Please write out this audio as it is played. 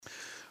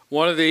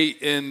One of the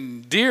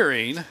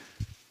endearing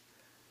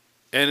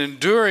and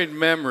enduring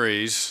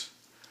memories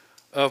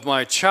of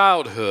my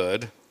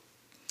childhood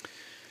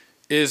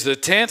is the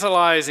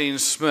tantalizing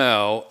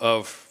smell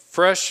of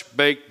fresh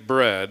baked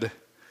bread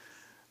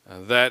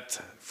that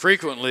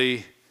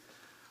frequently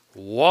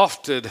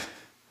wafted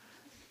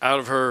out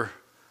of her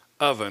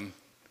oven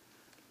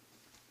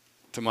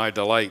to my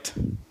delight.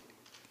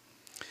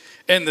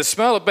 And the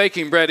smell of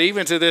baking bread,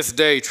 even to this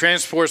day,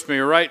 transports me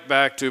right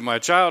back to my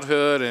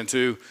childhood and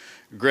to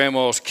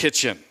Grandma's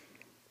kitchen.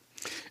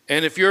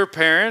 And if your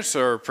parents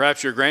or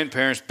perhaps your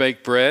grandparents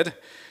baked bread,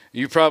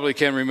 you probably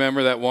can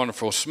remember that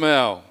wonderful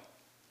smell.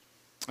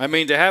 I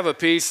mean, to have a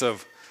piece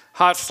of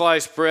hot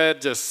sliced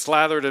bread just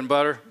slathered in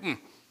butter,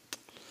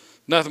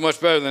 nothing much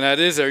better than that,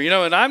 is there? You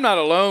know, and I'm not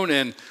alone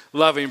in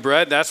loving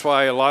bread. That's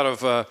why a lot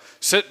of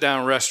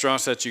sit-down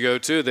restaurants that you go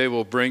to, they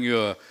will bring you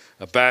a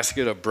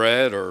basket of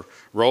bread or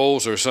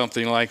rolls or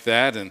something like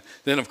that. And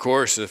then, of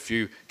course, if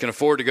you can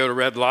afford to go to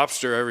Red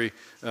Lobster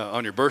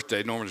on your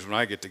birthday, normally is when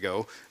I get to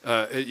go,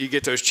 you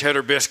get those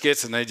cheddar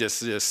biscuits, and they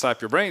just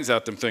slap your brains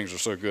out. Them things are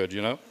so good,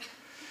 you know.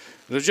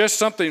 There's just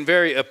something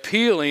very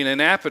appealing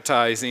and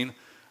appetizing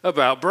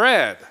about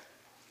bread.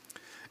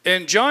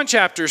 And John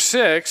chapter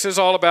 6 is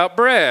all about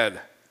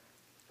bread.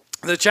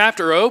 The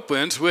chapter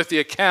opens with the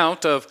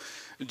account of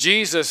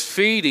Jesus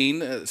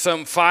feeding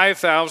some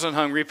 5,000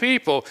 hungry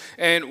people.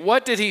 And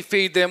what did he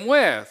feed them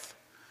with?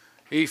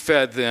 He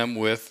fed them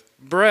with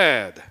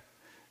bread.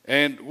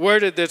 And where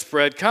did this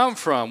bread come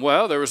from?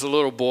 Well, there was a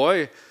little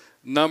boy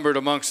numbered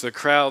amongst the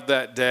crowd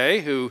that day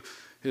who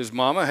his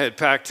mama had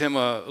packed him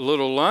a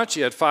little lunch.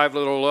 He had 5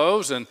 little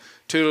loaves and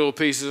 2 little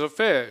pieces of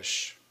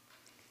fish.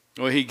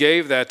 Well, he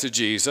gave that to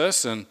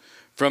Jesus, and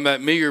from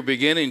that meager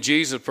beginning,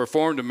 Jesus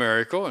performed a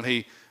miracle, and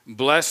he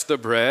blessed the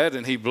bread,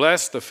 and he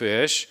blessed the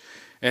fish,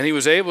 and he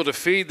was able to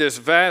feed this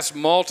vast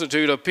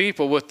multitude of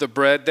people with the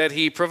bread that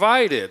he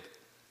provided.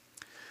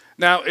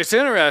 Now, it's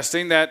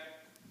interesting that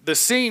the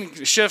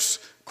scene shifts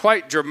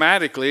quite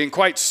dramatically and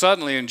quite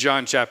suddenly in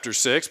John chapter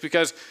 6,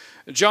 because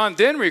John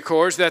then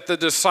records that the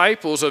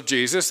disciples of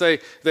Jesus,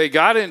 they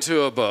got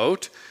into a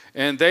boat,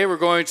 and they were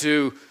going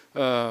to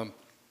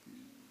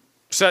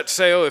set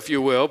sail, if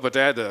you will, but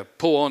they had to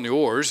pull on the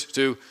oars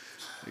to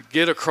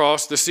get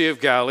across the Sea of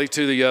Galilee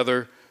to the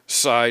other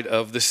side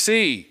of the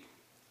sea.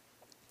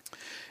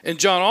 And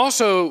John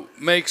also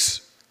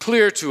makes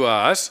clear to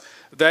us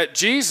that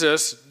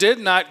Jesus did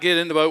not get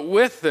in the boat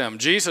with them.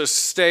 Jesus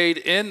stayed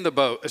in the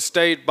boat,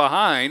 stayed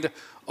behind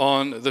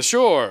on the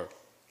shore.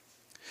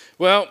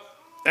 Well,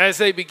 as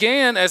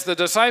the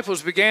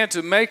disciples began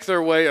to make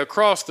their way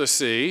across the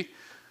sea,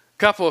 a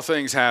couple of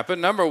things happened.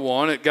 Number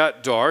one, it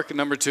got dark. And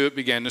number two, it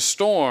began to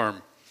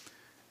storm.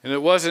 And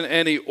it wasn't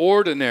any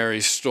ordinary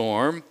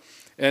storm.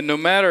 And no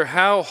matter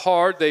how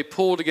hard they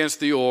pulled against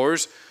the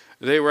oars,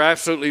 they were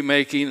absolutely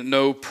making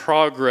no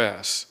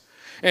progress.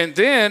 And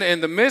then,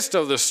 in the midst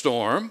of the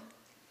storm,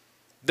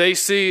 they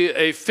see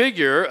a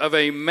figure of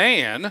a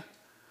man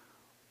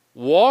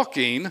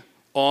walking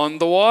on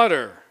the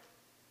water.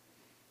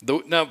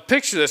 Now,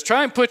 picture this.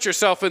 Try and put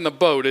yourself in the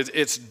boat.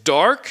 It's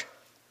dark.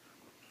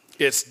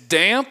 It's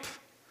damp.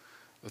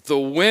 The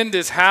wind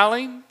is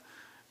howling.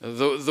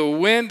 The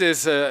wind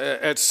is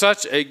at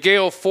such a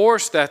gale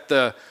force that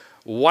the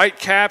white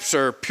caps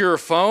are pure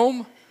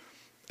foam.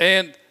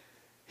 And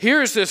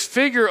here's this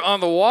figure on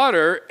the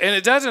water, and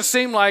it doesn't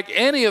seem like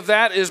any of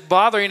that is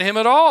bothering him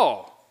at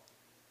all.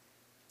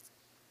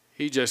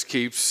 He just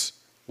keeps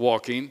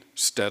walking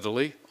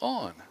steadily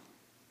on.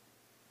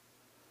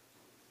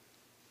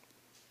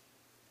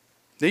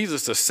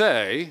 Needless to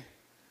say,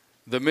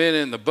 the men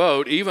in the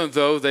boat, even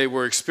though they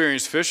were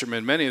experienced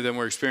fishermen, many of them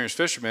were experienced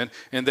fishermen,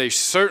 and they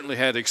certainly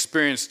had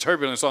experienced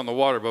turbulence on the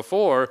water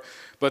before,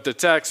 but the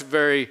text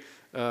very,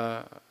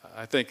 I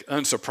think,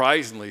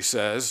 unsurprisingly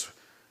says,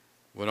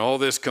 when all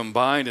this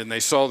combined and they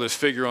saw this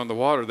figure on the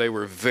water, they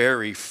were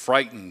very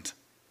frightened.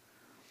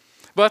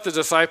 But the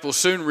disciples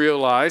soon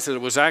realized that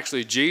it was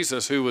actually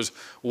Jesus who was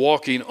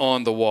walking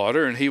on the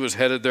water, and he was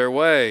headed their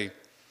way.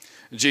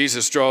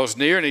 Jesus draws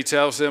near and he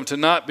tells them to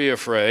not be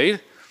afraid.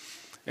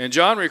 And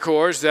John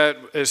records that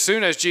as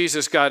soon as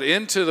Jesus got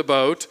into the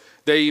boat,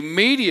 they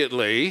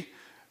immediately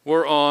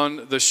were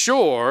on the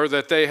shore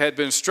that they had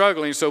been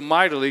struggling so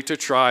mightily to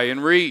try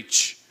and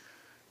reach.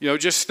 You know,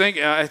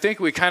 I think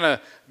we kind of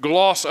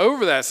gloss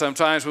over that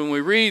sometimes when we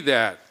read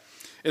that.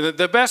 And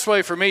the best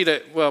way for me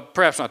to, well,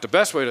 perhaps not the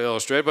best way to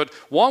illustrate, but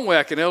one way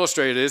I can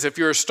illustrate it is if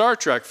you're a Star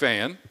Trek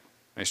fan.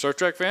 Any Star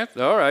Trek fan?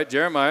 All right,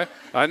 Jeremiah.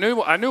 I knew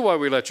why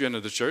we let you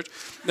into the church.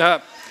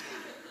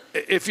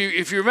 If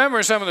you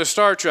remember some of the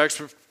Star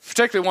Treks,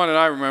 particularly one that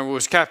I remember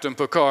was Captain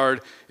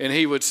Picard, and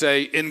he would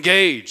say,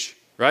 engage,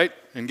 right?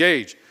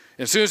 Engage.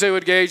 And as soon as they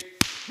would engage,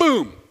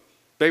 boom,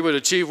 they would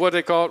achieve what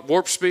they call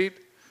warp speed,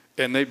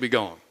 and they'd be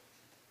gone.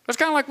 That's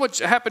kind of like what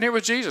happened here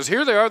with Jesus.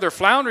 Here they are, they're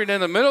floundering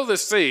in the middle of the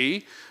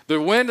sea, the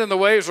wind and the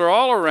waves are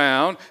all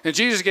around, and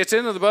Jesus gets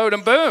into the boat,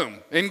 and boom,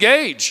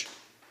 engage.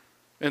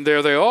 And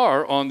there they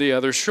are on the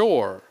other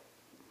shore.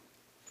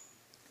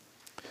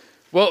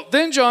 Well,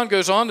 then John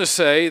goes on to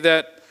say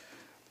that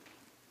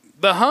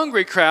the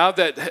hungry crowd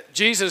that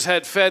Jesus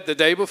had fed the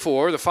day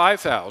before, the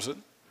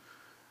 5,000,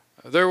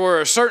 there were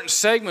a certain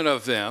segment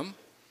of them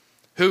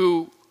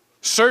who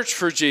searched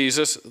for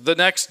Jesus the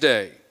next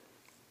day.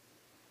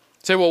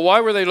 Say, well, why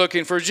were they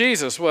looking for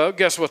Jesus? Well,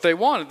 guess what they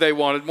wanted? They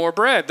wanted more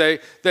bread.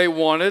 They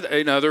wanted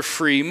another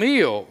free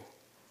meal.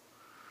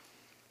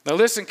 Now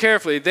listen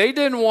carefully. They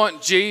didn't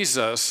want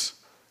Jesus.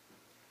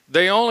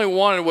 They only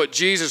wanted what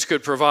Jesus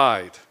could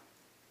provide.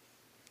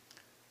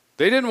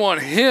 They didn't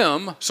want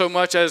him so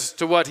much as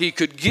to what he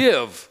could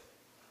give.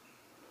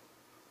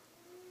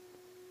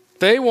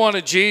 They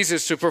wanted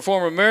Jesus to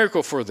perform a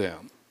miracle for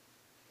them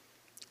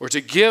or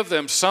to give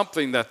them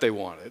something that they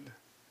wanted,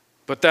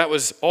 but that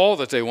was all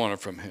that they wanted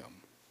from him.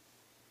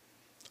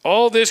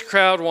 All this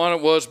crowd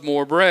wanted was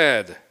more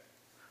bread.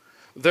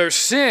 Their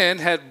sin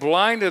had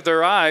blinded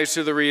their eyes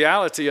to the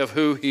reality of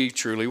who he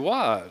truly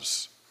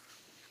was.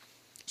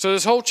 So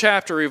this whole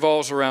chapter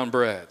revolves around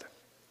bread.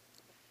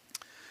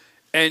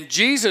 And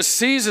Jesus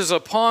seizes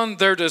upon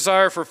their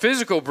desire for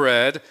physical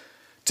bread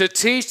to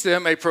teach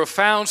them a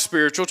profound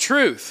spiritual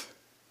truth.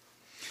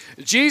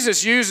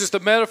 Jesus uses the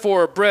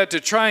metaphor of bread to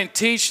try and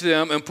teach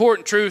them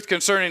important truth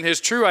concerning his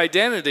true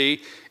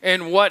identity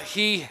and what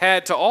he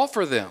had to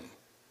offer them.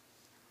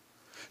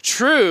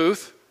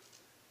 Truth,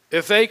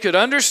 if they could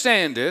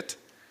understand it,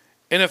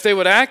 and if they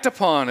would act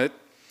upon it,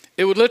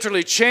 it would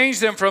literally change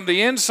them from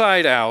the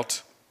inside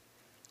out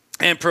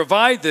and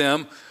provide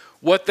them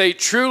what they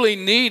truly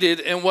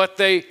needed and what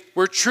they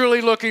were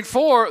truly looking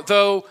for,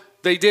 though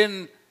they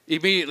didn't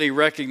immediately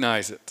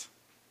recognize it.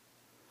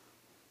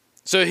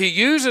 So he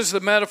uses the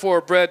metaphor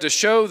of bread to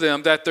show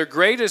them that their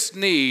greatest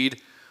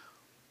need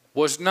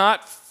was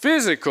not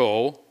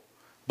physical,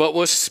 but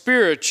was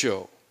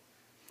spiritual.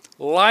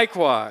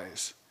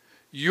 Likewise,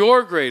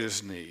 your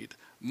greatest need,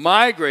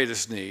 my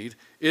greatest need,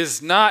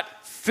 is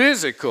not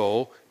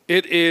physical,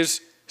 it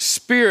is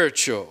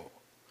spiritual.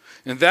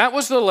 And that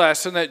was the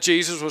lesson that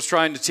Jesus was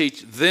trying to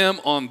teach them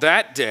on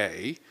that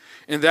day,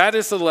 and that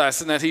is the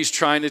lesson that he's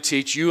trying to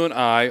teach you and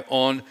I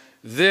on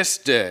this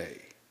day.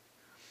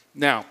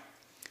 Now,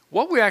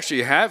 what we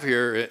actually have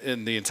here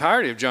in the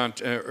entirety of John,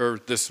 or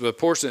this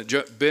portion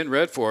that Ben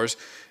read for us,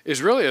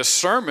 is really a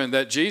sermon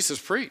that Jesus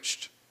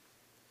preached.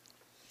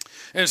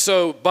 And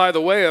so, by the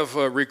way of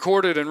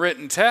recorded and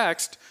written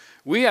text,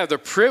 we have the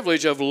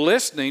privilege of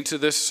listening to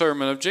this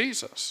sermon of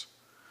Jesus.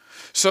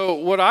 So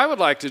what I would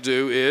like to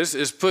do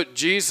is put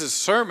Jesus'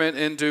 sermon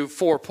into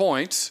 4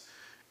 points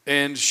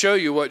and show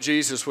you what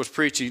Jesus was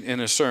preaching in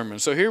his sermon.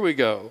 So here we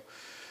go.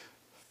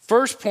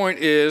 First point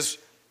is,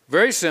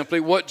 very simply,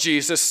 what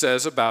Jesus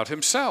says about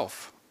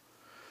himself.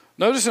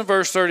 Notice in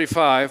verse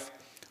 35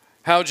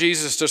 how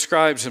Jesus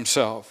describes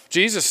himself.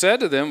 Jesus said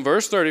to them,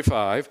 verse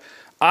 35,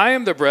 I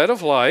am the bread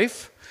of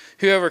life.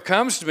 Whoever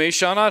comes to me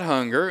shall not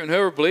hunger, and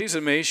whoever believes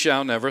in me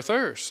shall never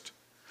thirst.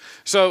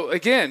 So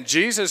again,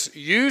 Jesus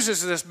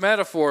uses this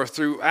metaphor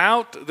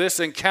throughout this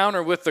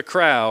encounter with the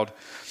crowd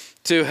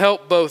to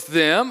help both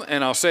them,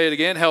 and I'll say it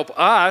again, help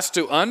us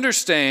to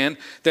understand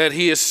that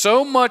he is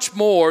so much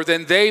more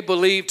than they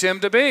believed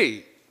him to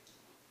be.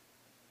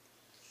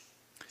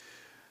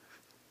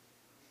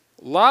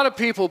 A lot of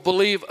people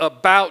believe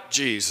about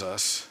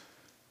Jesus,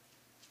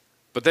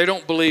 but they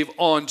don't believe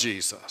on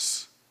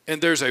Jesus.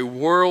 And there's a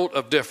world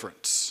of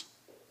difference.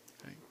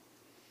 Okay?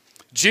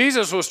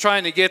 Jesus was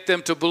trying to get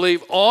them to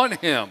believe on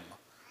him,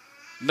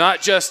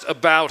 not just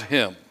about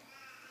him.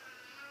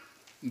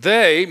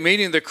 They,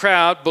 meaning the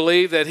crowd,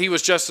 believed that he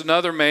was just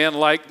another man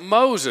like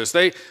Moses.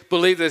 They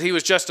believed that he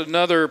was just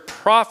another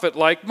prophet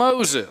like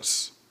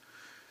Moses.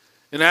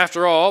 And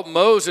after all,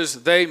 Moses,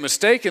 they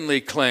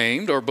mistakenly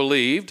claimed or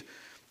believed,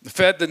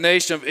 fed the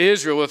nation of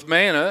Israel with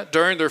manna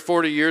during their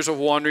 40 years of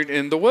wandering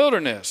in the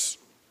wilderness.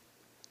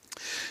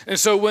 And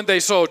so when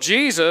they saw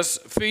Jesus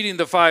feeding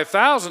the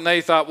 5,000,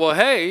 they thought, well,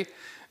 hey,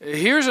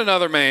 here's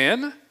another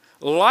man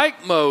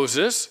like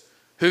Moses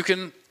who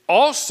can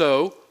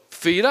also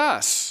feed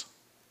us.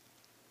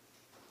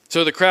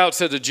 So the crowd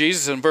said to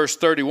Jesus in verse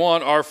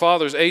 31, our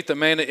fathers ate the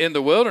manna in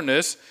the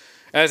wilderness,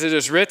 as it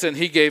is written,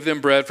 he gave them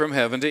bread from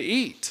heaven to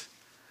eat.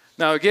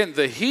 Now again,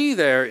 the he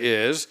there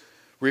is,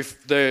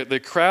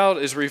 the crowd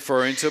is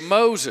referring to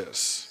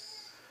Moses.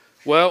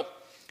 Well,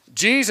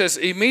 Jesus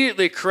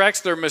immediately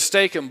corrects their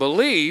mistaken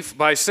belief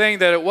by saying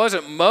that it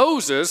wasn't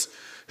Moses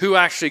who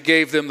actually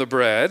gave them the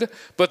bread,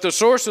 but the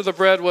source of the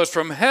bread was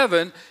from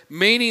heaven,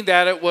 meaning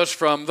that it was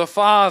from the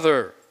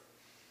Father.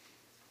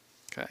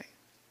 Okay.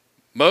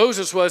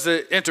 Moses was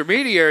the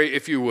intermediary,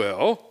 if you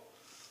will,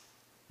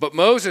 but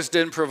Moses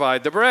didn't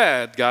provide the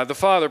bread. God the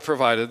Father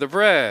provided the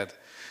bread.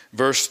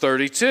 Verse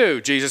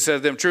 32, Jesus said to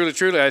them, truly,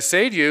 truly, I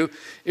say to you,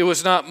 it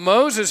was not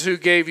Moses who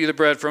gave you the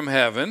bread from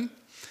heaven.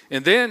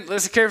 And then,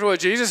 listen carefully to what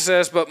Jesus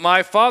says, but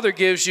my Father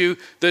gives you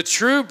the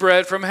true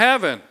bread from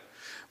heaven.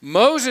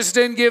 Moses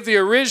didn't give the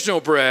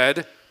original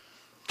bread,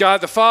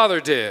 God the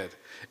Father did.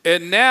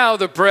 And now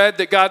the bread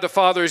that God the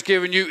Father has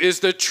given you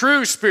is the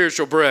true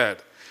spiritual bread.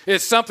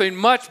 It's something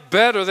much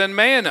better than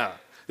manna.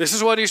 This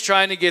is what he's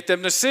trying to get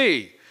them to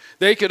see.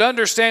 They could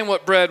understand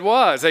what bread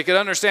was. They could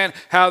understand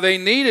how they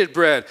needed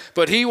bread.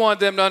 But he wanted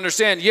them to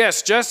understand,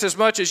 yes, just as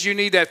much as you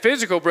need that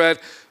physical bread,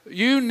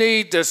 you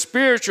need the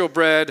spiritual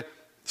bread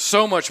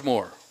so much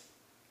more.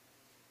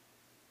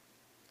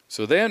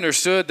 So they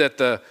understood that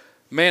the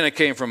manna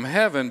came from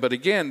heaven, but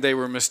again, they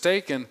were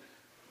mistaken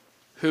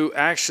who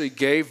actually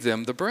gave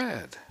them the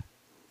bread.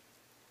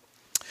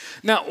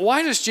 Now,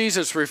 why does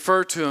Jesus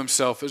refer to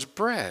himself as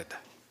bread?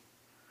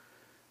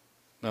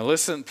 Now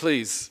listen,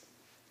 please.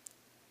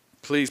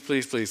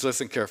 Please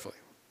listen carefully.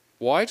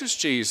 Why does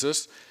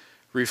Jesus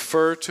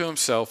refer to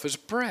himself as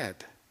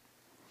bread?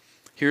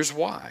 Here's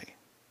why.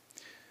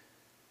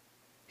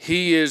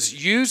 He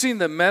is using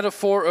the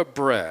metaphor of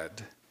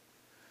bread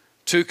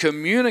to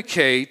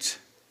communicate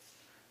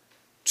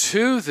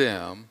to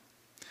them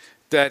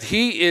that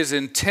he is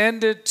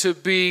intended to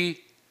be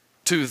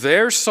to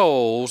their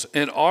souls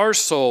and our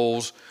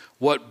souls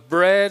what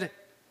bread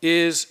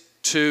is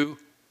to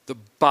the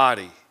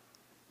body.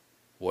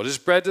 What is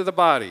bread to the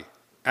body?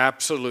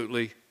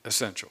 Absolutely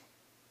essential.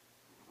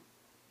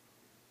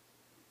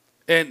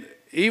 And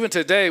even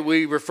today,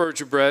 we refer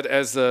to bread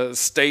as the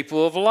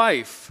staple of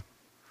life.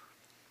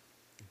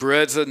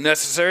 Bread's a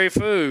necessary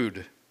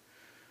food.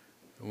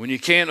 When you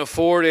can't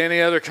afford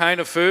any other kind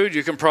of food,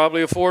 you can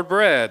probably afford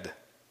bread.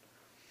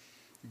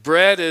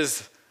 Bread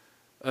is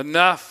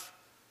enough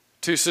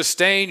to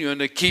sustain you and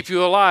to keep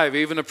you alive.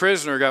 Even a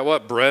prisoner got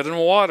what? Bread and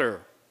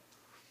water.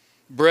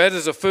 Bread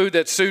is a food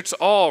that suits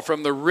all,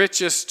 from the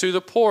richest to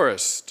the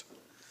poorest.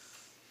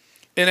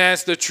 And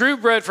as the true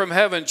bread from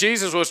heaven,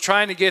 Jesus was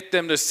trying to get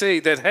them to see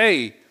that,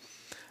 hey,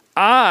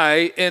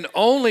 I and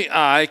only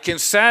I can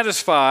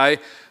satisfy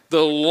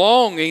the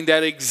longing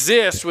that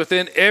exists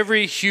within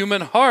every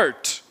human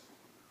heart.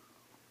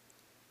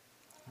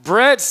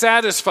 Bread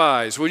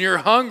satisfies. When you're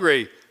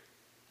hungry,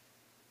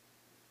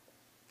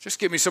 just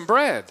give me some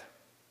bread,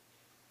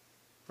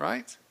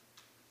 right?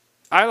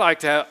 I like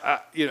to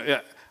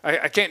have,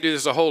 I can't do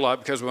this a whole lot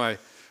because of my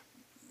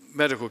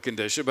medical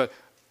condition, but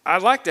I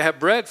like to have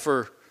bread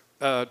for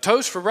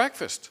toast for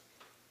breakfast.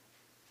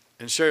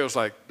 And Cheryl's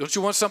like, don't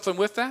you want something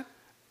with that?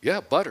 Yeah,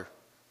 butter.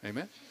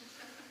 Amen.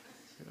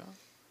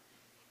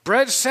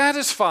 Bread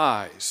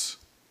satisfies.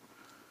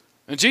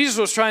 And Jesus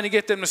was trying to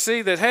get them to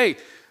see that, hey,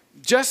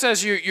 just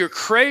as you're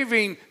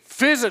craving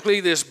physically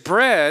this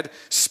bread,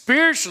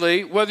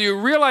 spiritually, whether you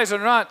realize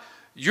it or not,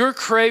 you're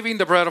craving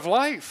the bread of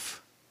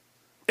life.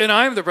 And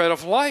I'm the bread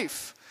of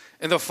life.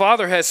 And the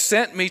Father has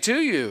sent me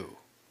to you.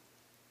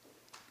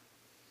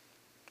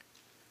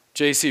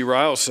 J.C.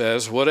 Ryle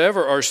says,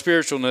 whatever our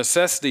spiritual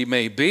necessity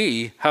may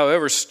be,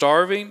 however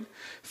starving,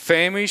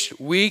 famished,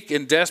 weak,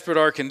 and desperate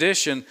our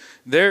condition,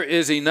 there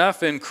is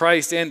enough in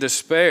Christ and to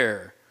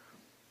spare.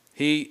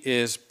 He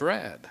is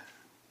bread.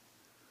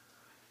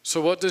 So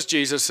what does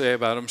Jesus say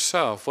about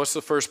himself? What's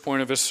the first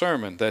point of his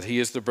sermon? That he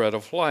is the bread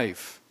of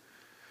life.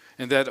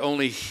 And that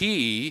only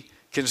he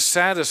can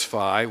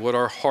satisfy what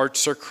our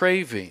hearts are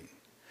craving.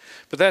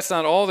 But that's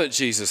not all that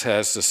Jesus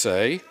has to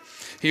say.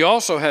 He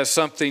also has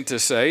something to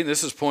say,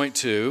 this is point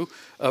 2,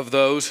 of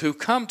those who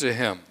come to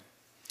him.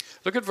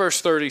 Look at verse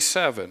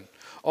 37.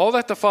 All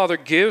that the Father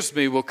gives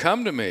me will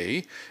come to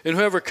me, and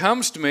whoever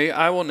comes to me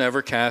I will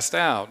never cast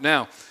out.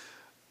 Now,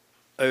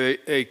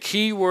 a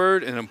key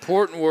word, an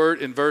important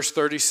word in verse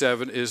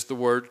 37 is the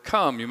word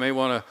come. You may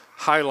want to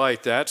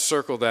highlight that,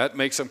 circle that,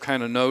 make some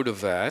kind of note of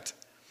that.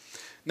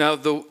 Now,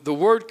 the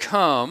word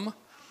come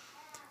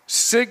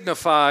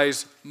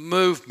signifies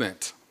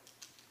movement.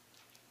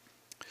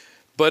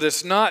 But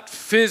it's not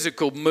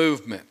physical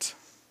movement.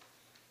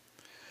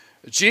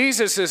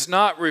 Jesus is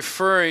not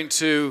referring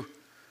to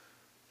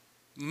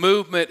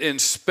movement in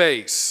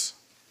space,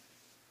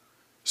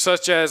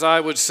 such as I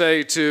would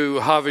say to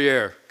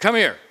Javier, come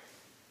here.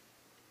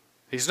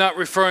 He's not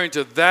referring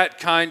to that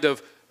kind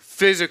of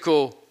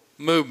physical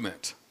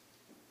movement.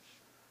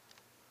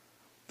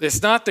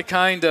 It's not the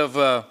kind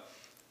of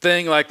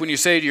thing like when you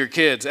say to your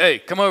kids, hey,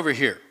 come over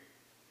here.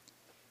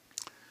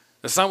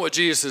 That's not what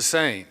Jesus is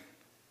saying.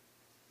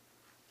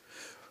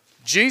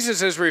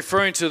 Jesus is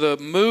referring to the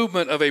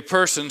movement of a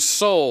person's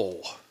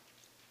soul.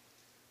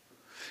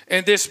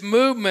 And this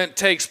movement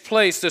takes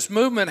place, this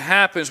movement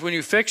happens when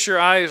you fix your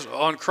eyes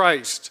on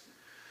Christ.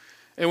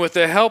 And with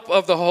the help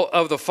of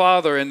the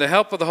Father and the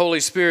help of the Holy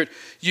Spirit,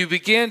 you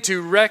begin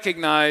to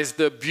recognize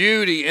the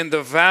beauty and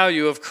the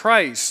value of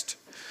Christ.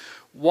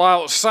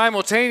 While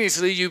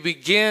simultaneously you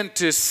begin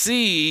to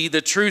see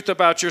the truth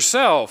about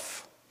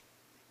yourself.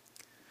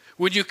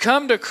 When you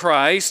come to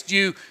Christ,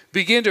 you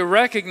begin to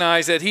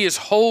recognize that he is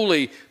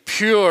holy,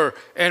 pure,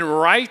 and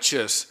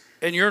righteous,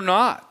 and you're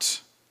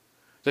not.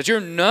 That you're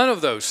none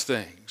of those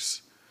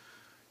things.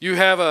 You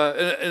have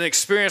an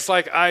experience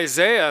like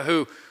Isaiah,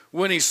 who,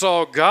 when he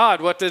saw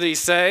God, what did he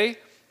say?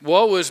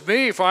 Woe is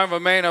me, for I'm a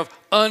man of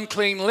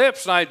unclean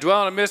lips, and I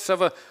dwell in the midst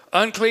of an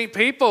unclean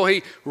people.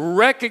 He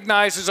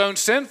recognized his own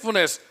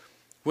sinfulness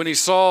when he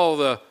saw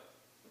the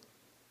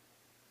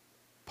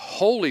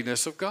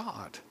holiness of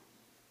God.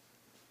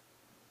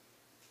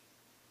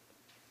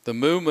 The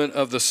movement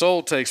of the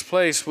soul takes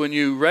place when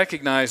you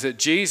recognize that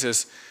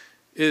Jesus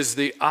is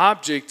the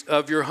object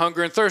of your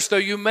hunger and thirst, though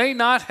you may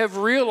not have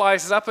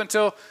realized it up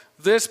until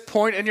this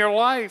point in your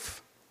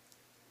life.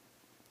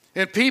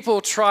 And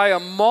people try a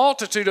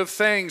multitude of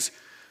things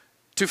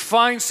to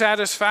find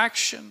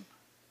satisfaction.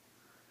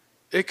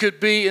 It could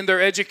be in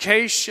their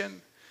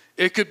education.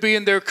 It could be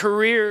in their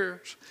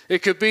careers.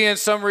 It could be in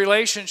some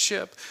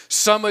relationship,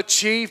 some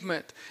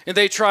achievement. And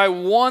they try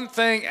one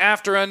thing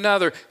after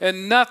another,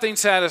 and nothing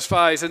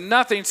satisfies, and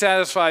nothing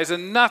satisfies,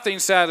 and nothing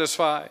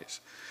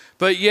satisfies.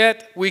 But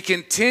yet we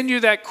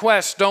continue that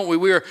quest, don't we?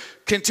 We are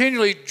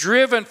continually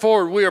driven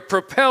forward. We are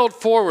propelled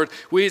forward.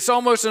 It's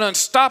almost an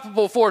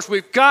unstoppable force.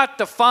 We've got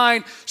to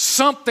find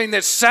something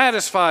that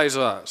satisfies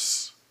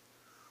us.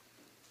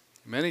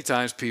 Many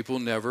times people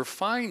never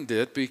find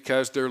it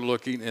because they're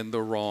looking in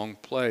the wrong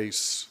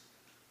place.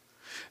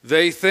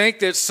 They think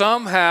that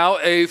somehow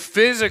a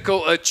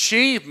physical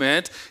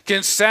achievement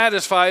can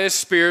satisfy a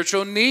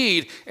spiritual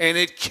need, and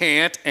it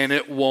can't, and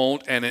it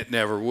won't, and it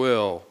never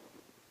will.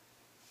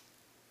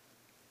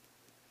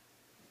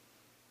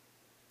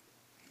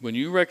 When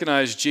you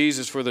recognize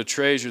Jesus for the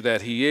treasure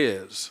that he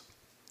is,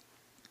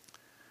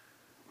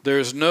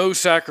 there's no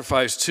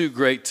sacrifice too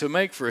great to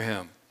make for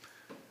him.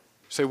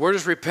 Say, where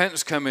does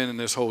repentance come in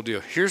this whole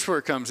deal? Here's where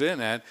it comes in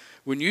at.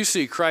 When you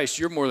see Christ,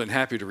 you're more than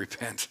happy to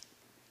repent.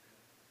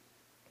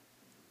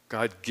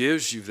 God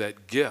gives you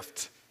that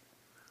gift,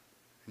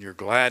 and you're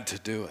glad to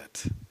do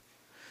it.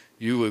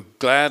 You would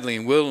gladly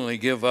and willingly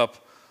give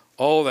up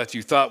all that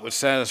you thought would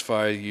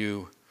satisfy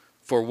you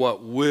for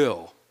what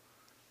will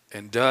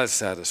and does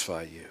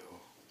satisfy you.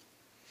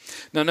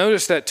 Now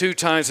notice that 2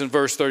 times in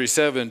verse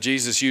 37,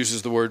 Jesus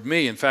uses the word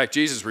me. In fact,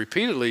 Jesus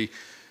repeatedly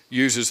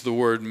uses the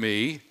word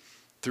me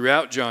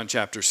throughout John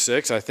chapter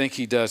 6. I think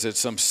he does it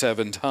some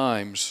 7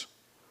 times.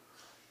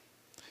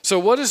 So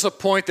what is the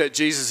point that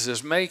Jesus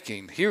is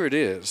making? Here it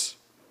is.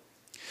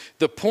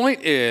 The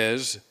point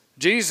is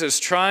Jesus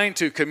trying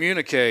to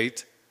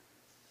communicate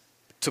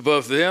to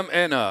both them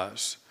and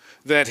us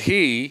that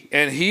he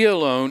and he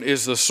alone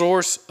is the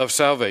source of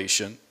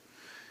salvation.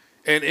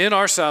 And in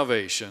our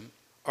salvation,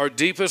 our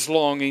deepest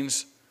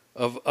longings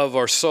of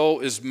our soul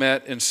is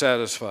met and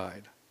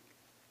satisfied.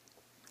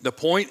 The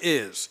point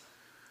is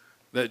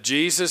that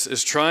Jesus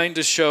is trying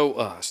to show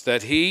us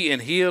that he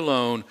and he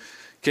alone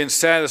can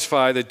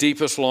satisfy the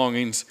deepest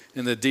longings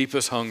and the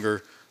deepest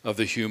hunger of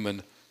the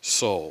human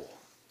soul.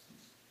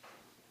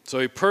 So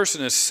a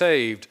person is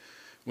saved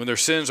when their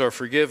sins are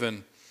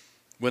forgiven,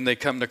 when they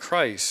come to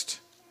Christ.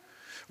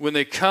 When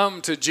they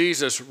come to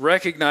Jesus,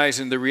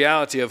 recognizing the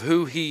reality of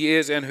who he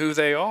is and who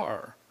they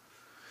are.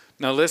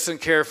 Now listen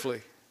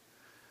carefully.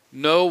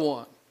 No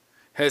one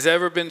has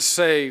ever been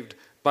saved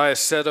by a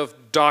set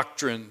of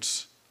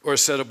doctrines or a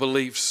set of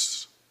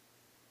beliefs.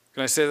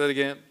 Can I say that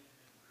again?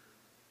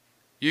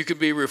 You can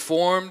be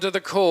reformed to the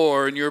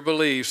core in your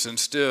beliefs and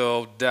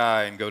still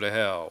die and go to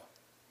hell.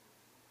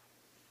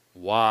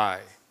 Why?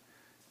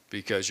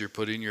 Because you're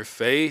putting your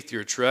faith,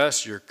 your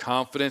trust, your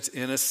confidence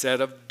in a set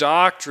of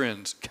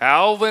doctrines.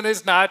 Calvin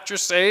is not your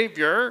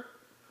Savior.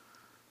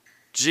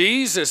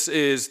 Jesus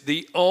is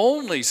the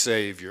only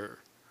Savior.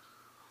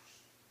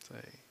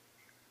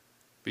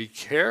 Be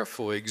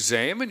careful.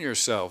 Examine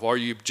yourself. Are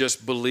you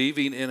just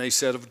believing in a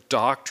set of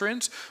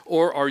doctrines,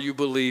 or are you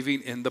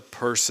believing in the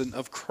person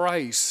of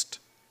Christ?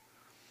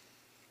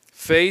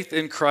 Faith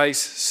in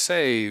Christ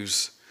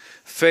saves.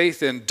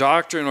 Faith in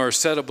doctrine or a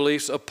set of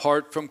beliefs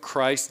apart from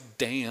Christ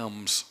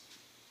damns.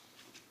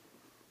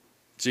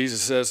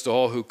 Jesus says to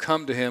all who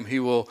come to him, he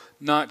will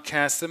not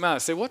cast them out. I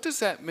say, what does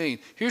that mean?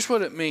 Here's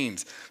what it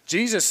means.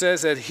 Jesus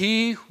says that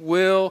he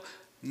will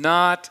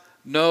not,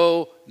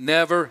 no,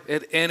 never,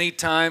 at any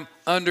time,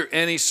 under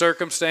any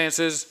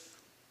circumstances,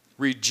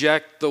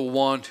 reject the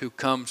one who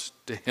comes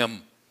to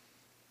him.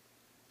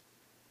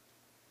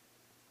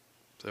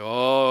 So,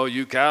 oh,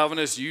 you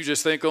Calvinists, you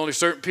just think only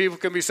certain people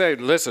can be saved.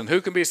 Listen,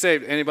 who can be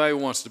saved? Anybody who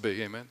wants to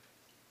be, amen?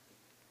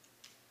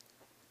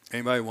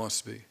 Anybody who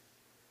wants to be.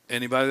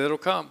 Anybody that'll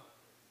come,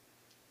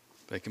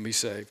 they can be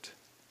saved.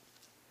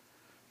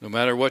 No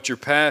matter what your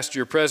past,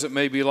 your present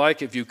may be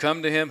like, if you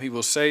come to him, he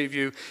will save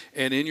you,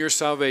 and in your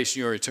salvation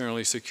you are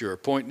eternally secure.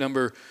 Point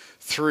number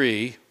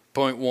 3,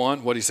 point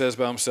 1, what he says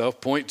about himself.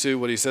 Point 2,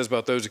 what he says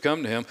about those who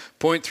come to him.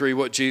 Point 3,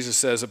 what Jesus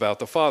says about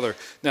the Father.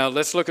 Now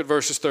let's look at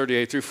verses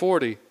 38 through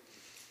 40.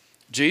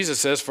 Jesus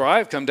says, for I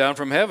have come down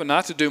from heaven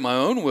not to do my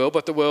own will,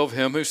 but the will of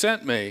him who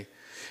sent me.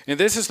 And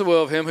this is the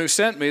will of him who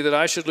sent me, that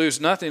I should lose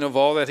nothing of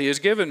all that he has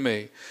given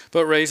me,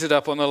 but raise it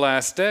up on the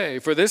last day.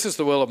 For this is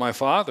the will of my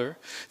Father,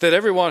 that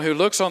everyone who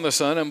looks on the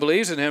Son and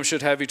believes in him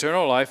should have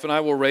eternal life, and I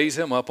will raise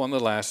him up on the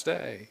last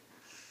day.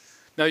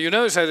 Now you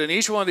notice that in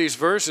each one of these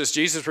verses,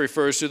 Jesus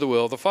refers to the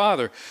will of the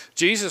Father.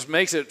 Jesus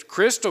makes it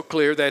crystal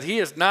clear that he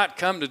has not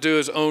come to do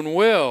his own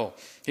will.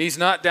 He's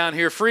not down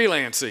here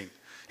freelancing.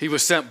 He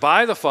was sent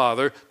by the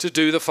Father to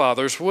do the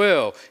Father's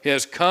will. He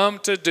has come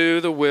to do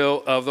the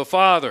will of the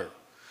Father.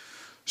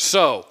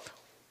 So,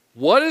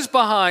 what is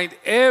behind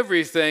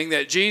everything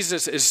that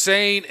Jesus is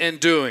saying and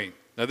doing?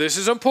 Now, this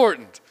is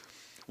important.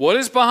 What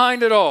is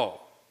behind it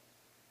all?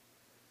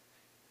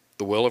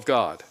 The will of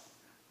God.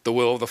 the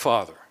will of the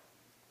Father.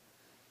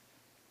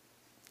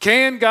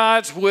 Can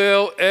God's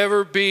will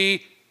ever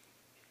be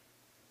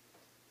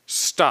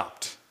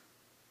stopped?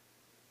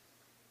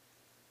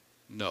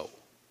 No.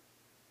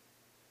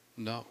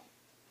 No.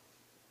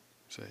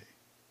 See?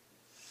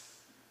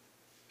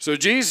 So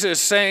Jesus is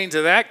saying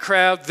to that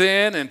crowd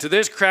then and to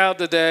this crowd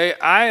today,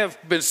 I have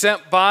been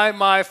sent by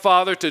my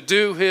Father to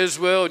do his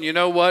will, and you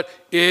know what?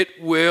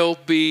 It will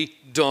be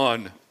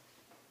done.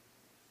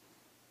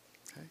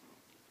 Okay.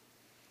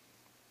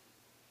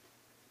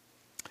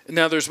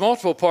 Now there's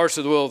multiple parts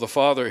of the will of the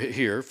Father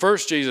here.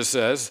 First, Jesus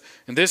says,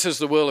 and this is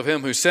the will of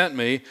him who sent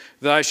me,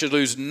 that I should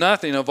lose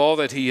nothing of all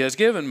that he has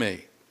given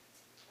me.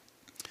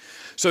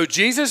 So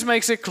Jesus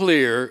makes it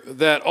clear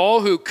that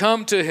all who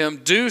come to him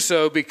do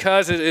so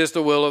because it is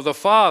the will of the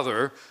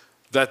Father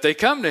that they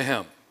come to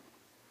him.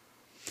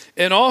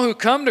 And all who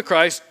come to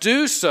Christ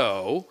do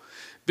so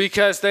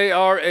because they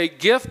are a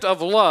gift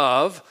of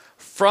love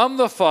from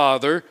the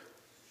Father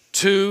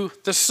to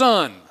the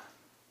Son.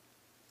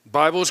 The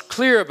Bible is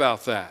clear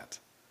about that.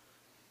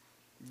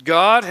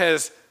 God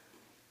has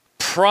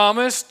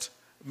promised,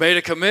 made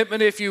a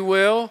commitment, if you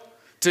will,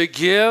 to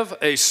give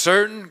a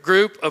certain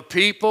group of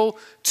people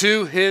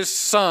to his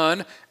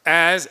Son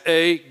as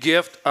a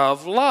gift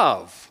of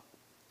love.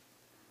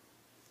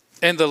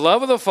 And the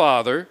love of the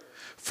Father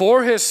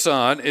for his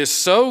Son is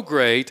so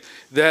great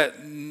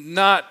that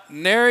not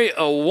nary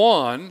a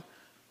one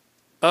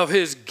of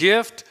his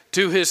gift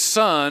to his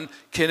Son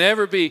can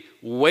ever be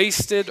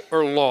wasted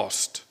or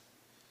lost.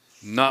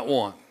 Not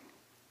one.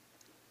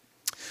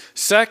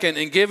 Second,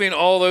 in giving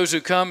all those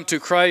who come to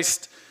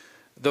Christ,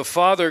 the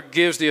Father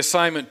gives the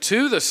assignment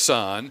to the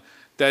Son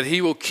that he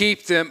will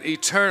keep them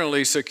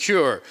eternally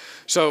secure.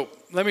 So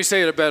let me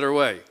say it a better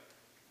way,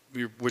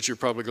 which you're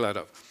probably glad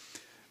of.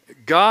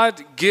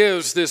 God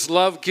gives this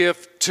love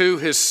gift to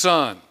his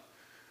Son.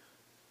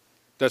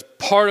 That's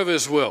part of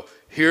his will.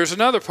 Here's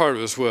another part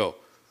of his will.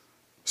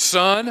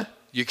 Son,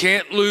 you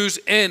can't lose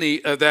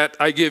any of that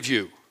I give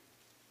you.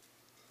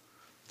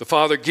 The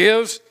Father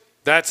gives,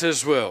 that's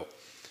his will.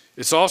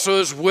 It's also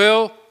his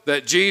will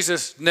that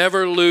Jesus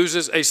never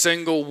loses a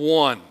single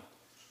one.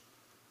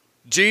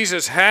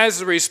 Jesus has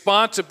the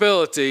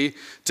responsibility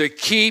to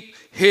keep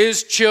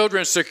his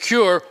children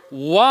secure.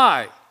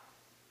 Why?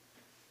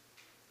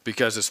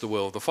 Because it's the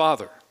will of the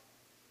Father.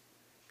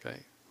 Okay?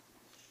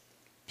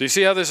 Do you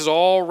see how this is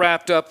all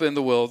wrapped up in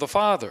the will of the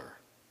Father?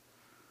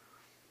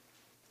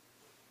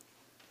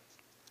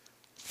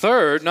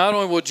 Third, not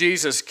only will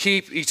Jesus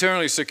keep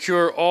eternally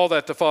secure all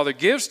that the Father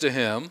gives to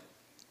him,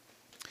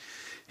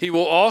 he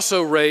will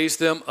also raise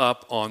them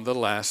up on the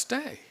last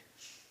day.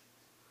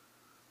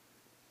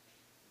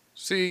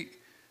 See,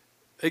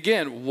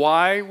 again,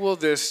 why will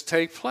this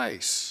take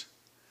place?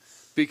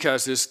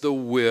 Because it's the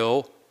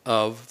will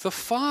of the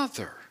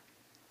Father.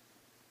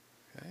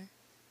 Okay?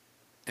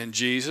 And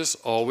Jesus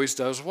always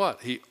does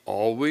what? He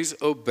always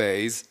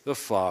obeys the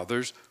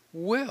Father's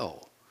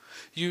will.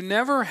 You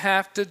never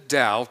have to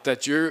doubt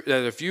that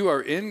if you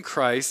are in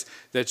Christ,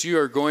 that you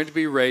are going to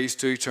be raised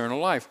to eternal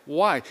life.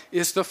 Why?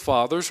 It's the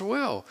Father's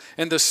will.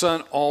 And the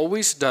Son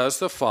always does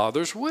the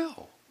Father's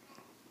will.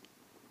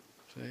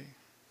 See?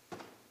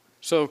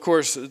 So, of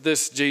course,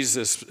 this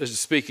Jesus is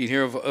speaking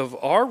here of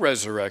our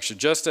resurrection.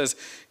 Just as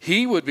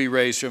he would be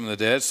raised from the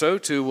dead, so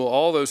too will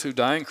all those who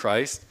die in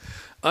Christ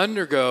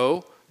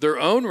undergo their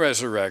own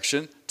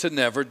resurrection to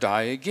never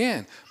die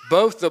again.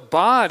 Both the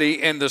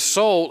body and the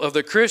soul of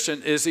the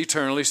Christian is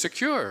eternally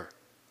secure.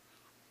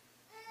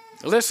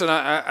 Listen,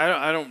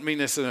 I don't mean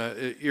this in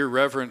an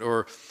irreverent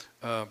or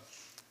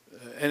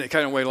any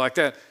kind of way like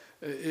that.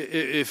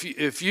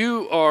 If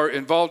you are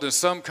involved in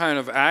some kind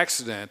of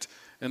accident,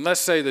 and let's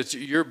say that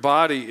your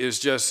body is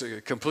just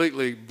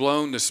completely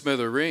blown to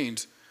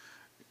smithereens,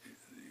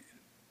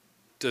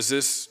 does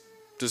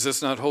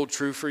this not hold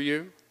true for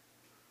you?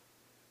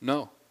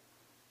 No.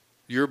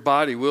 Your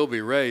body will be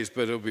raised,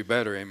 but it'll be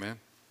better, amen?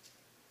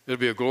 It'll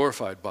be a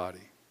glorified body.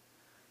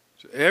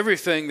 So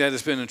everything that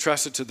has been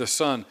entrusted to the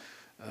Son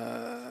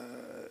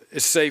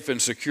is safe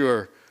and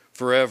secure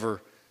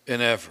forever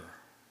and ever.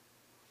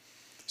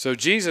 So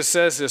Jesus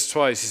says this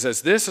twice. He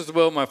says, this is the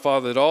will of my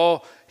Father, that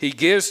all he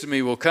gives to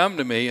me will come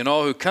to me, and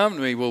all who come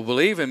to me will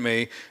believe in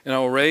me, and I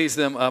will raise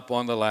them up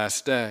on the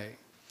last day.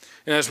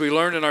 And as we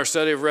learned in our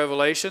study of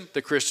Revelation,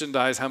 the Christian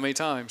dies how many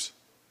times?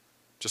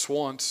 Just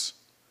once.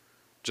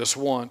 Just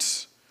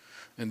once.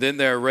 And then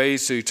they are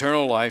raised to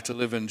eternal life to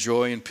live in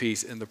joy and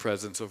peace in the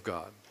presence of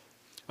God.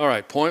 All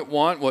right, point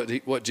one,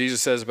 what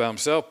Jesus says about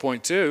himself.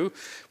 Point two,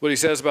 what he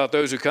says about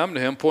those who come to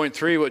him. Point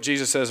three, what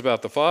Jesus says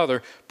about the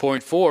Father.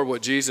 Point four,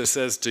 what Jesus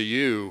says to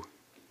you.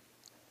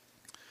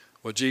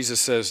 What Jesus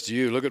says to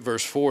you. Look at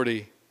verse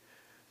 40.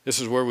 This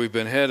is where we've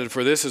been headed.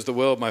 For this is the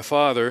will of my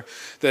Father,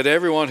 that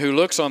everyone who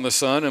looks on the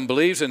Son and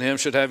believes in him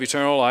should have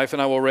eternal life,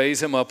 and I will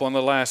raise him up on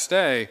the last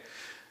day.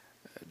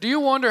 Do you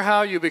wonder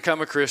how you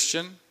become a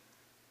Christian?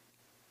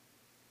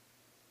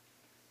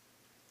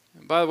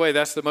 And by the way,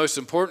 that's the most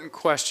important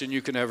question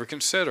you can ever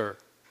consider,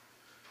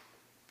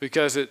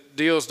 because it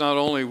deals not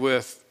only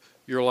with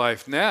your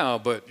life now,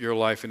 but your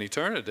life in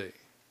eternity.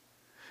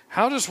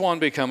 How does one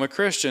become a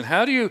Christian?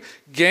 How do you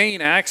gain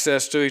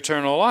access to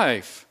eternal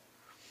life?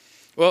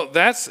 Well,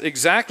 that's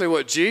exactly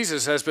what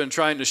Jesus has been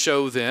trying to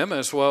show them,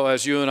 as well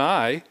as you and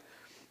I,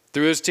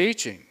 through his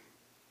teaching.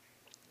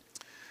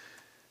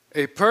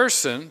 A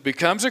person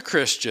becomes a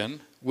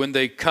Christian when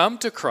they come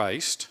to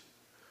Christ,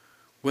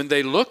 when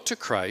they look to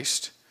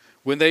Christ,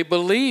 when they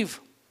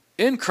believe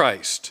in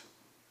Christ.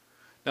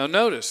 Now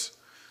notice,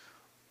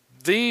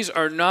 these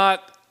are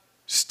not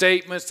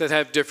statements that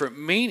have different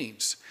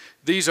meanings.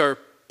 These are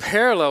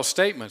parallel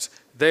statements.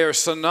 They are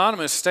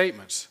synonymous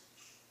statements.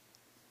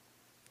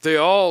 They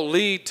all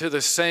lead to the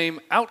same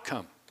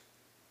outcome: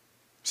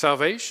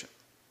 salvation,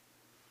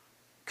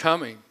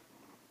 coming,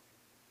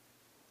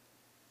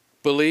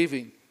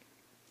 believing,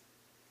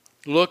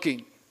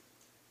 looking.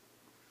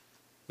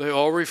 They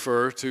all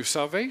refer to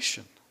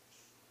salvation.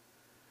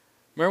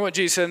 Remember what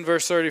Jesus said in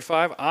verse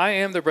 35? I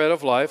am the bread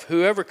of life.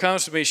 Whoever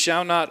comes to me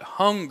shall not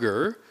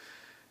hunger,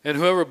 and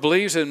whoever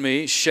believes in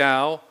me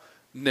shall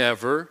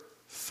never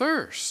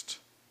thirst.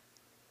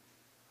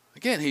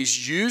 Again,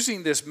 he's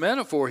using this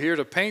metaphor here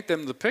to paint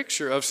them the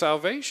picture of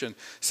salvation.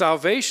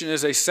 Salvation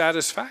is a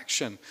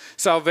satisfaction.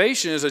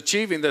 Salvation is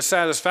achieving the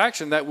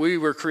satisfaction that we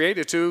were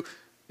created to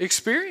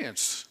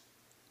experience.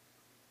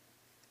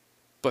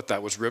 But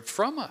that was ripped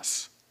from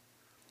us.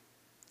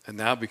 And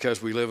now,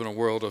 because we live in a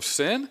world of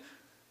sin,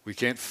 we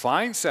can't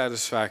find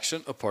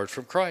satisfaction apart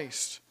from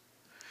Christ.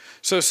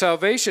 So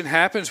salvation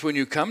happens when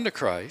you come to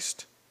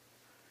Christ.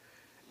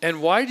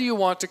 And why do you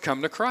want to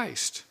come to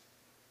Christ?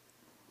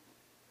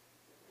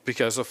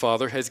 Because the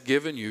Father has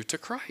given you to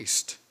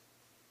Christ.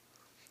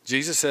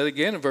 Jesus said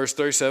again in verse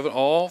 37,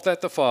 all that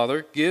the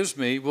Father gives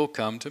me will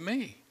come to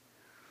me.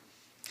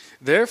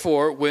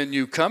 Therefore, when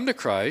you come to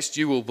Christ,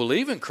 you will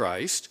believe in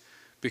Christ,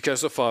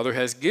 because the Father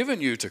has given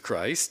you to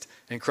Christ,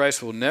 and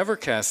Christ will never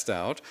cast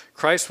out.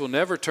 Christ will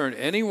never turn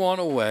anyone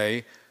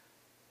away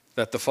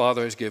that the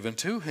Father has given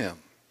to him.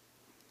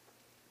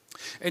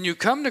 And you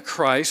come to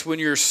Christ when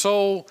your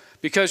soul,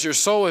 because your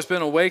soul has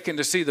been awakened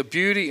to see the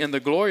beauty and the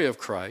glory of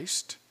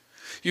Christ.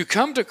 You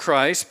come to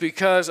Christ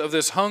because of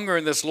this hunger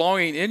and this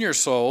longing in your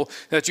soul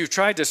that you've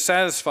tried to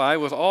satisfy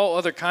with all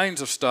other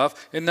kinds of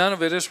stuff, and none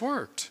of it has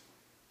worked.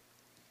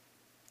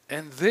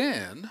 And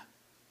then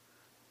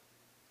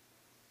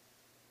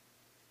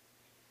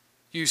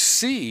you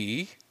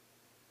see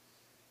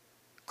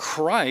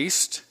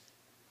Christ,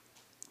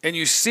 and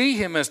you see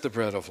him as the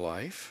bread of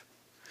life.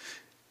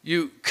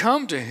 You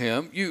come to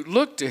him, you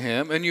look to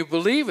him, and you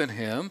believe in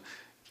him,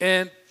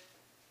 and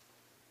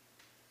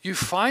you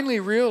finally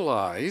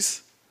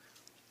realize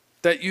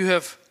that you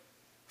have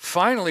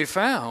finally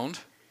found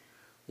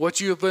what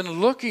you have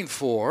been looking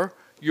for,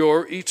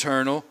 your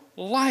eternal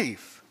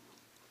life.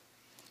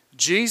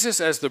 Jesus,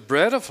 as the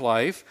bread of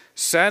life,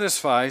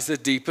 satisfies the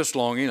deepest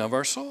longing of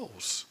our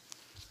souls.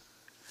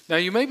 Now,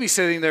 you may be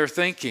sitting there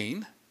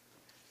thinking,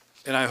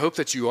 and I hope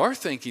that you are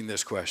thinking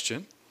this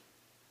question,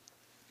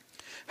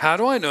 how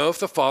do I know if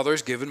the Father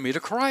has given me to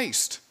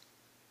Christ?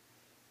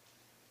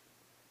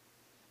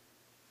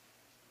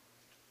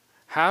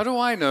 How do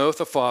I know if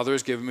the Father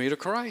has given me to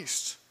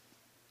Christ?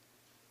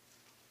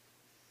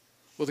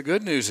 Well, the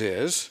good news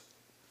is,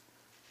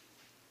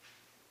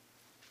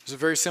 there's a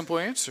very simple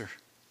answer.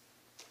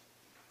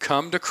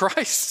 Come to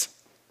Christ.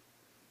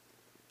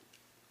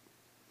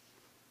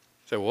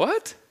 Say,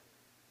 what?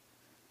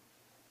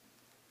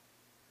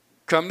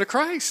 Come to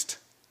Christ.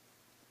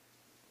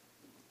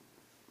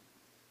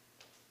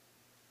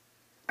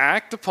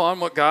 Act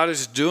upon what God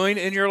is doing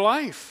in your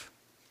life.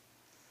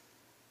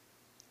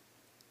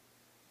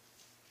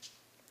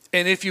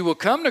 And if you will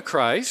come to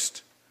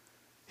Christ,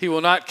 he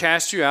will not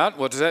cast you out.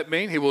 What does that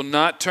mean? He will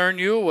not turn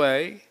you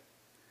away.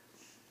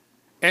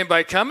 And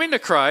by coming to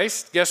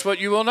Christ, guess what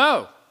you will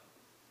know?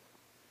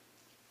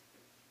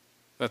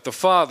 That the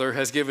Father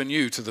has given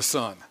you to the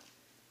Son.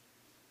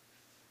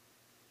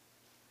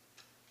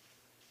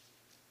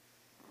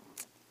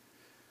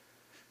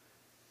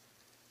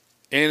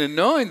 And in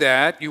knowing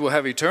that, you will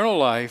have eternal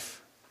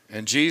life,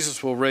 and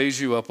Jesus will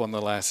raise you up on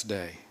the last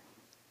day.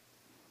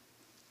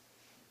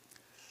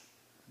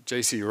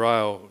 J.C.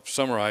 Ryle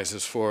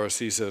summarizes for us.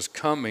 He says,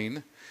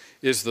 coming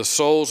is the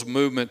soul's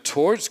movement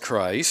towards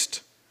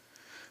Christ.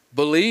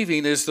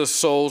 Believing is the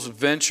soul's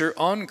venture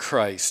on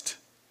Christ.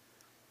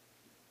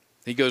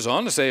 He goes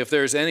on to say, if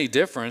there is any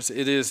difference,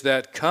 it is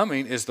that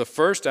coming is the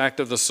first act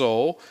of the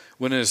soul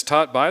when it is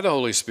taught by the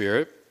Holy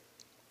Spirit,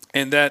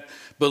 and that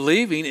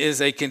believing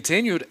is a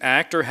continued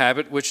act or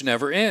habit which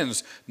never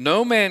ends.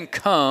 No man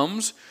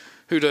comes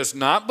who does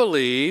not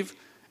believe,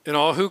 and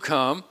all who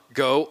come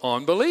go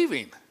on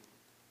believing.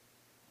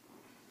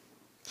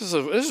 This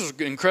is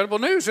incredible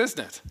news, isn't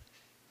it?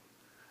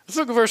 Let's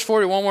look at verse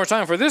 40 one more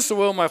time. For this is the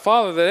will of my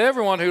Father, that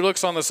everyone who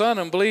looks on the Son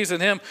and believes in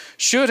him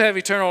should have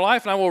eternal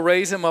life, and I will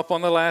raise him up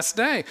on the last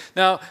day.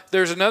 Now,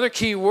 there's another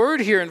key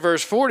word here in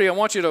verse 40. I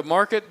want you to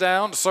mark it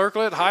down,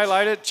 circle it,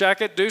 highlight it, check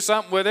it, do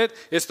something with it.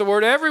 It's the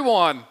word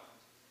everyone.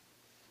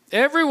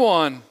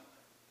 Everyone.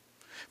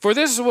 For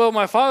this is the will of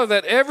my Father,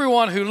 that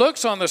everyone who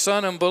looks on the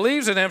Son and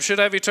believes in him should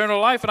have eternal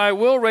life, and I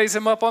will raise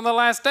him up on the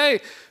last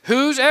day.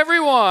 Who's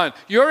everyone?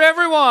 You're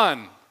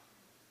everyone.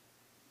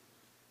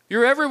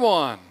 You're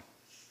everyone.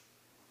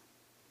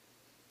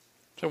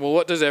 So, well,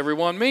 what does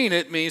everyone mean?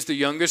 It means the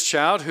youngest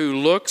child who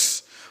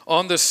looks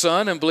on the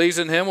Son and believes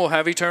in him will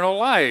have eternal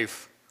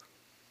life.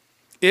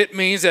 It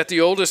means that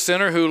the oldest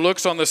sinner who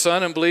looks on the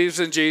Son and believes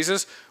in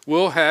Jesus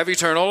will have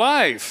eternal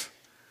life.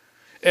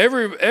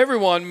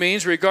 Everyone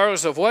means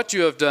regardless of what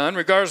you have done,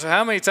 regardless of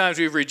how many times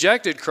you've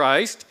rejected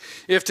Christ,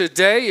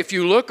 if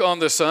you look on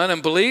the Son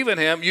and believe in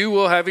him, you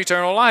will have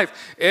eternal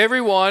life.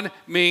 Everyone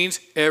means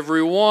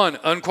everyone,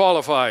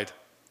 unqualified.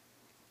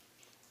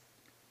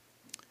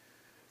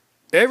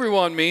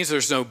 Everyone means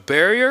there's no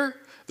barrier,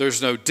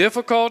 there's no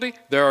difficulty,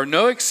 there are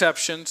no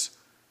exceptions.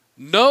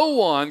 No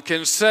one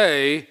can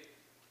say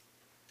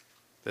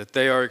that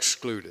they are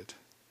excluded.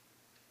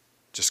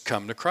 Just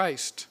come to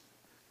Christ.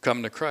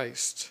 Come to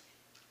Christ.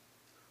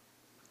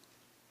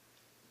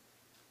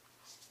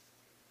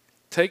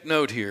 Take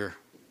note here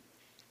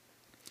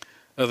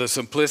of the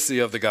simplicity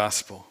of the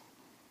gospel.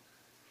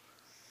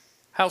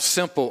 How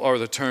simple are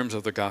the terms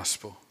of the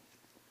gospel?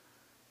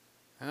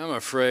 I'm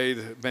afraid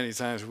that many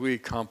times we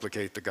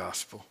complicate the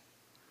gospel.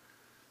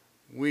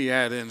 We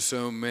add in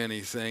so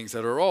many things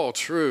that are all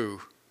true,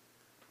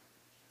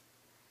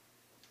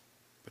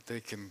 but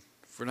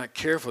if we're not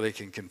careful, they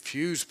can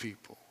confuse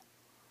people.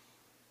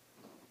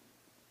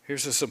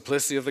 Here's the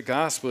simplicity of the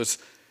gospel.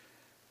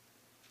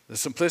 The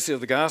simplicity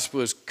of the gospel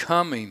is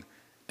coming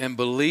and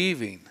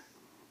believing.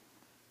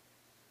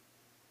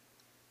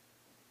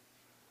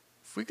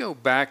 If we go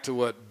back to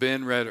what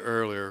Ben read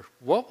earlier,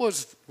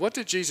 what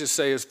did Jesus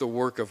say is the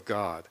work of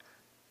God?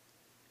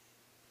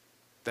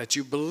 That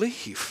you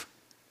believe.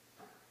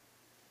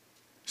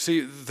 See,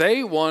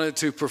 they wanted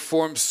to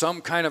perform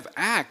some kind of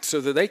act so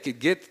that they could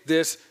get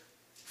this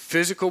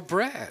physical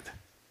bread.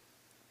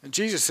 And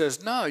Jesus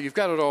says, no, you've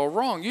got it all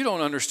wrong. You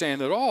don't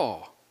understand at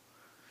all.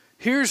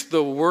 Here's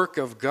the work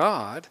of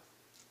God.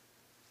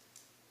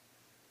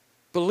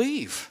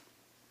 Believe.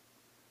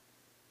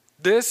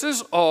 This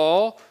is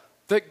all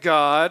that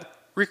God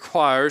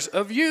requires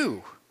of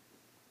you,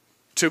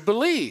 to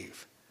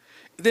believe.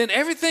 Then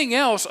everything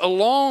else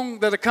along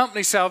that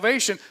accompanies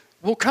salvation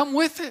will come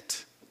with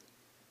it.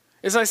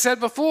 As I said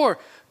before,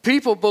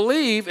 people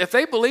believe, if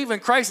they believe in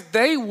Christ,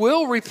 they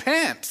will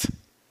repent.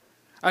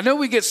 I know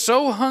we get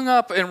so hung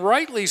up, and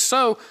rightly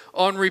so,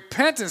 on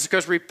repentance,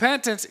 because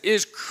repentance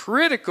is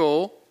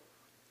critical.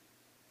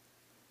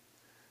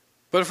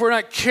 But if we're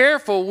not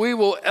careful, we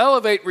will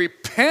elevate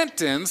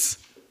repentance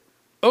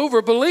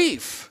over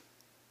belief.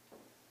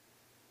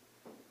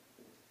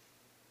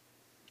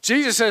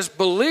 Jesus says,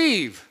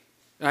 believe,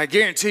 and I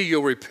guarantee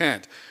you'll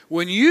repent.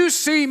 When you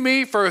see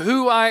me for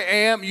who I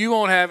am, you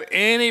won't have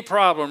any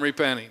problem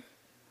repenting.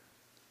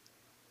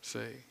 See?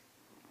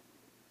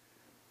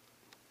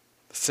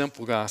 The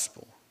simple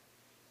gospel.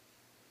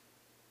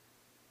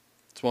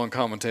 As one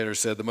commentator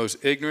said, the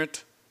most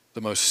ignorant,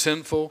 the most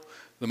sinful,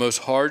 the most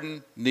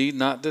hardened need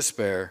not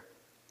despair.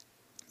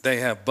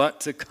 They have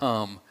but to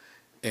come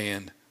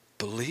and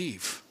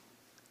believe.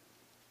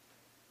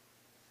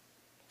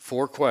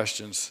 4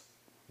 questions.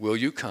 Will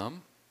you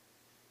come?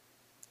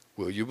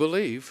 Will you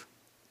believe?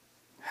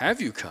 Have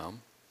you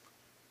come?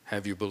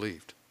 Have you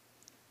believed?